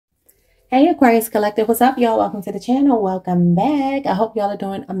Hey Aquarius Collective, what's up, y'all? Welcome to the channel. Welcome back. I hope y'all are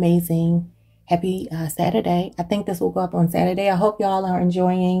doing amazing. Happy Saturday. I think this will go up on Saturday. I hope y'all are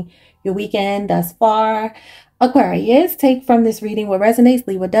enjoying your weekend thus far. Aquarius, take from this reading what resonates,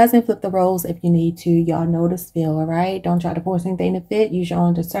 leave what doesn't, flip the roles if you need to. Y'all know the spiel, all right? Don't try to force anything to fit. Use your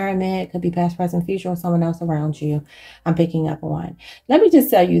own discernment. It could be past, present, future, or someone else around you. I'm picking up on. Let me just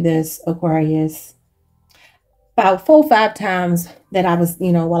tell you this, Aquarius. About 4 or 5 times that I was,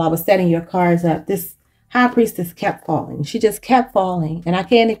 while I was setting your cards up, this high priestess kept falling. She just kept falling, and I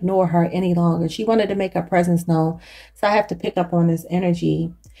can't ignore her any longer. She wanted to make her presence known, so I have to pick up on this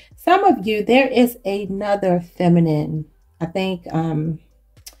energy. Some of you, there is another feminine. I think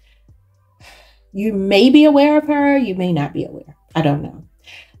you may be aware of her. You may not be aware. I don't know.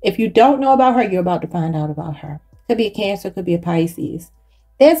 If you don't know about her, you're about to find out about her. Could be a Cancer, could be a Pisces.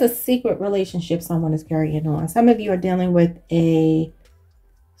 There's a secret relationship someone is carrying on. Some of you are dealing with a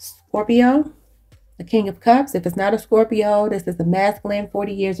Scorpio, the King of Cups. If it's not a Scorpio, this is a masculine,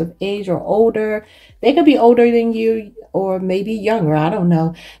 40 years of age or older. They could be older than you or maybe younger. I don't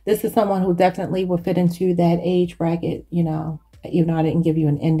know. This is someone who definitely will fit into that age bracket, even though I didn't give you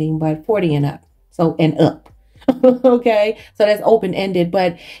an ending, but 40 and up. So, and up. Okay. So that's open-ended.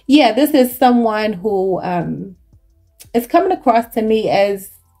 But yeah, this is someone who, it's coming across to me as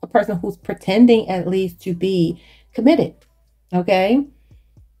a person who's pretending at least to be committed. Okay.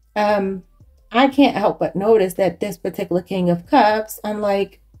 I can't help but notice that this particular King of Cups,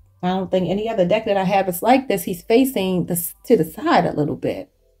 unlike I don't think any other deck that I have is like this, he's facing this to the side a little bit.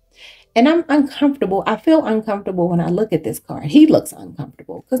 And I'm uncomfortable. I feel uncomfortable when I look at this card. He looks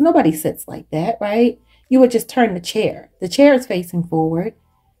uncomfortable because nobody sits like that, right? You would just turn the chair. The chair is facing forward,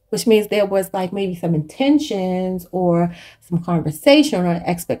 which means there was like maybe some intentions or some conversation or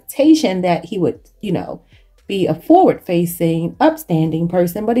expectation that he would, be a forward-facing, upstanding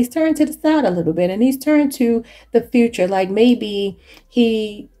person, but he's turned to the side a little bit and he's turned to the future. Like maybe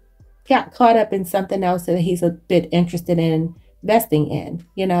he got caught up in something else that he's a bit interested in investing in,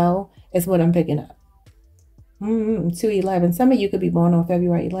 is what I'm picking up. 2/11. Some of you could be born on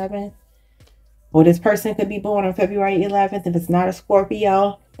February 11th. Or this person could be born on February 11th if it's not a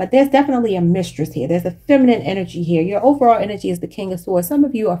Scorpio. But there's definitely a mistress here. There's a feminine energy here. Your overall energy is the King of Swords. Some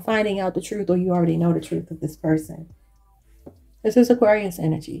of you are finding out the truth or you already know the truth of this person. This is Aquarius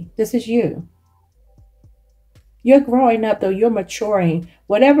energy. This is you. You're growing up, though. You're maturing.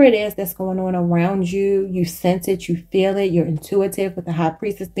 Whatever it is that's going on around you, you sense it. You feel it. You're intuitive with the High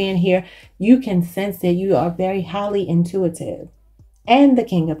Priestess being here. You can sense it. You are very highly intuitive. And the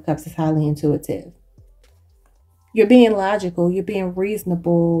King of Cups is highly intuitive. You're being logical. You're being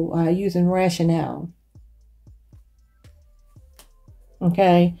reasonable, using rationale.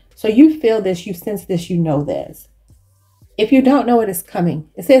 Okay. So you feel this. You sense this. You know this. If you don't know it is coming,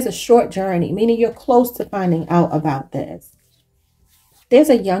 it says a short journey, meaning you're close to finding out about this. There's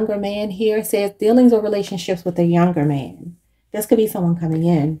a younger man here. It says dealings or relationships with a younger man. This could be someone coming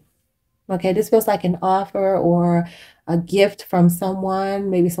in. Okay, this feels like an offer or a gift from someone.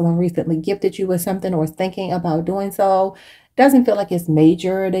 Maybe someone recently gifted you with something or is thinking about doing so. Doesn't feel like it's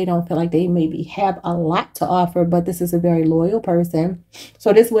major. They don't feel like they maybe have a lot to offer, but this is a very loyal person.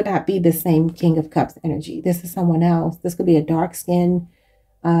 So this would not be the same King of Cups energy. This is someone else. This could be a dark-skinned,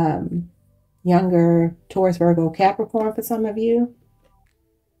 younger Taurus, Virgo, Capricorn for some of you.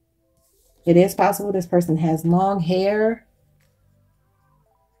 It is possible this person has long hair.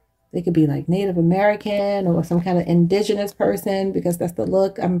 They could be like Native American or some kind of indigenous person because that's the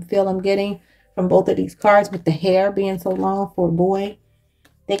look I'm getting from both of these cards with the hair being so long for a boy.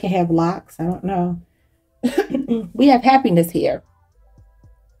 They can have locks. I don't know. We have happiness here,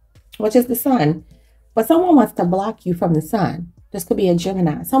 which is the sun. But someone wants to block you from the sun. This could be a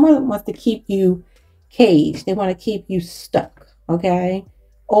Gemini. Someone wants to keep you caged. They want to keep you stuck, okay?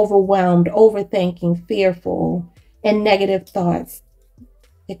 Overwhelmed, overthinking, fearful, and negative thoughts.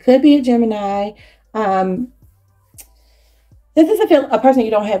 It could be a Gemini. This is a person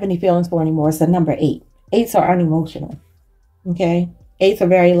you don't have any feelings for anymore. It's a number 8. 8s are unemotional. Okay. 8s are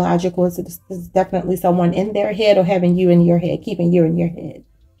very logical. This is definitely someone in their head or having you in your head, keeping you in your head.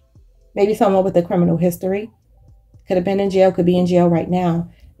 Maybe someone with a criminal history. Could have been in jail, could be in jail right now.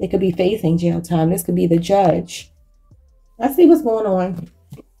 They could be facing jail time. This could be the judge. Let's see what's going on.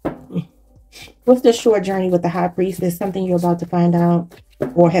 What's the short journey with the High Priestess? Something you're about to find out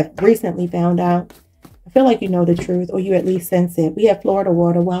or have recently found out. I feel like you know the truth or you at least sense it. We have Florida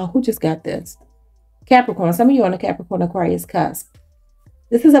water. Wow, who just got this? Capricorn. Some of you on the Capricorn Aquarius cusp.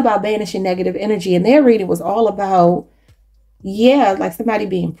 This is about banishing negative energy. And their reading was all about, like somebody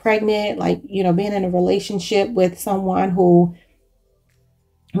being pregnant, like, being in a relationship with someone who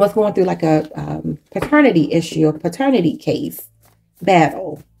was going through like a paternity issue, a paternity case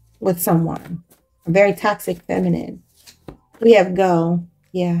battle with someone. A very toxic feminine. We have go.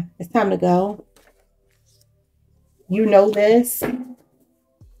 Yeah, it's time to go. You know this.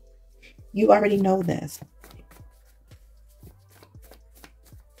 You already know this.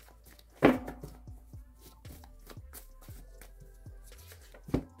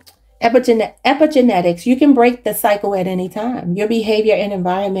 Epigenetics, you can break the cycle at any time. Your behavior and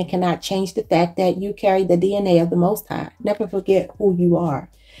environment cannot change the fact that you carry the DNA of the Most High. Never forget who you are.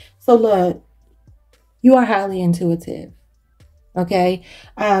 So look, you are highly intuitive. Okay.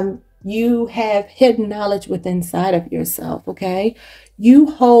 You have hidden knowledge within inside of yourself. Okay. You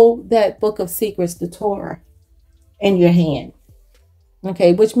hold that book of secrets, the Torah, in your hand.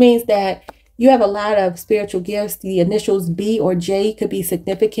 Okay. Which means that you have a lot of spiritual gifts. The initials B or J could be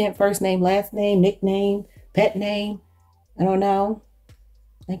significant. First name, last name, nickname, pet name. I don't know.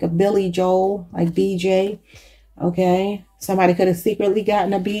 Like a Billy Joel, like BJ. Okay. Somebody could have secretly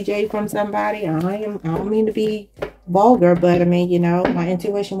gotten a BJ from somebody. I don't mean to be vulgar, but I mean, you know, my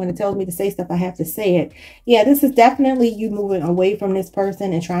intuition, when it tells me to say stuff, I have to say it. Yeah, this is definitely you moving away from this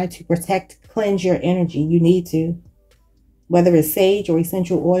person and trying to protect, cleanse your energy. You need to. Whether it's sage or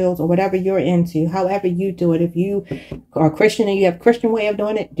essential oils or whatever you're into, however you do it. If you are Christian and you have a Christian way of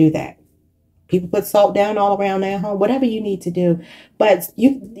doing it, do that. People put salt down all around their home, whatever you need to do. But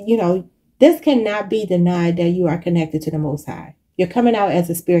you know, this cannot be denied that you are connected to the Most High. You're coming out as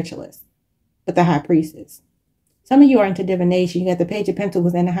a spiritualist with the High Priestess. Some of you are into divination. You got the Page of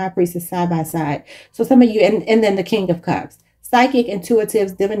Pentacles and the High Priestess side by side. So some of you, and then the King of Cups. Psychic,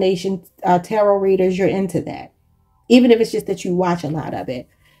 intuitives, divination, tarot readers, you're into that. Even if it's just that you watch a lot of it.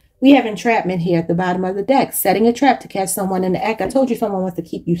 We have entrapment here at the bottom of the deck. Setting a trap to catch someone in the act. I told you someone wants to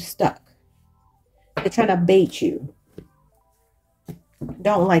keep you stuck. They're trying to bait you.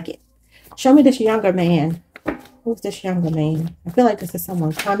 Don't like it. Show me this younger man. Who's this younger man? I feel like this is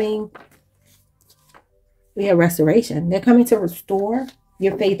someone coming. We have restoration. They're coming to restore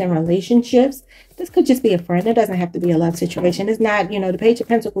your faith in relationships. This could just be a friend. It doesn't have to be a love situation. It's not, you know, the Page of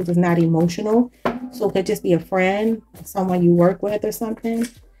Pentacles is not emotional. So it could just be a friend, someone you work with or something.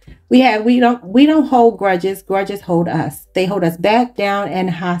 We don't hold grudges. Grudges hold us. They hold us back, down, and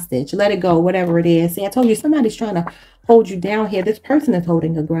hostage. Let it go, whatever it is. See, I told you somebody's trying to hold you down here. This person is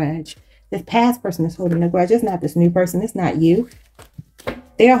holding a grudge. This past person is holding a grudge. It's not this new person. It's not you.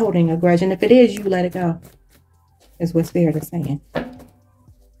 They're holding a grudge. And if it is, you let it go. Is what Spirit is saying.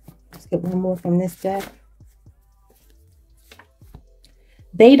 Let's get one more from this deck.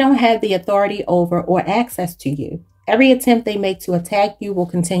 They don't have the authority over or access to you. Every attempt they make to attack you will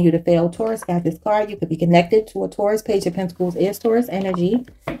continue to fail. Taurus got this card. You could be connected to a Taurus. Page of Pentacles is Taurus energy.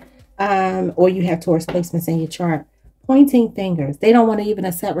 Or you have Taurus placements in your chart. Pointing fingers. They don't want to even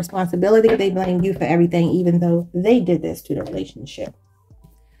accept responsibility. They blame you for everything, even though they did this to the relationship.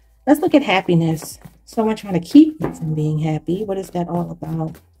 Let's look at happiness. Someone trying to keep you from being happy. What is that all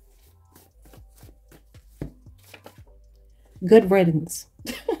about? Good riddance.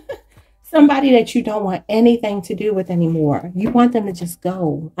 Somebody that you don't want anything to do with anymore. You want them to just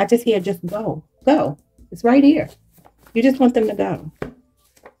go. I just hear just go. Go. It's right here. You just want them to go.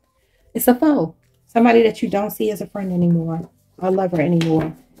 It's a foe. Somebody that you don't see as a friend anymore. Or lover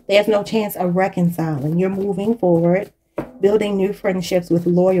anymore. There's no chance of reconciling. You're moving forward. Building new friendships with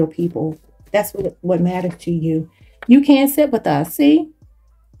loyal people. That's what matters to you. You can't sit with us. See?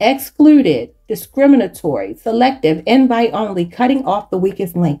 Excluded, discriminatory, selective, invite only, cutting off the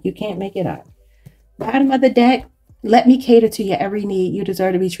weakest link. You can't make it up. Bottom of the deck, let me cater to your every need. You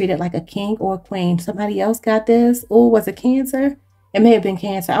deserve to be treated like a king or a queen. Somebody else got this. Oh, was it Cancer? It may have been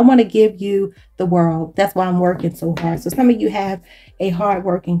Cancer. I want to give you the world. That's why I'm working so hard. So some of you have a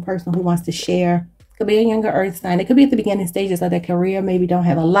hardworking person who wants to share. It could be a younger earth sign. It could be at the beginning stages of their career. Maybe don't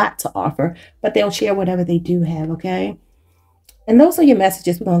have a lot to offer, but they'll share whatever they do have, okay? And those are your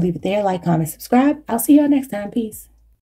messages. We're going to leave it there. Like, comment, subscribe. I'll see y'all next time. Peace.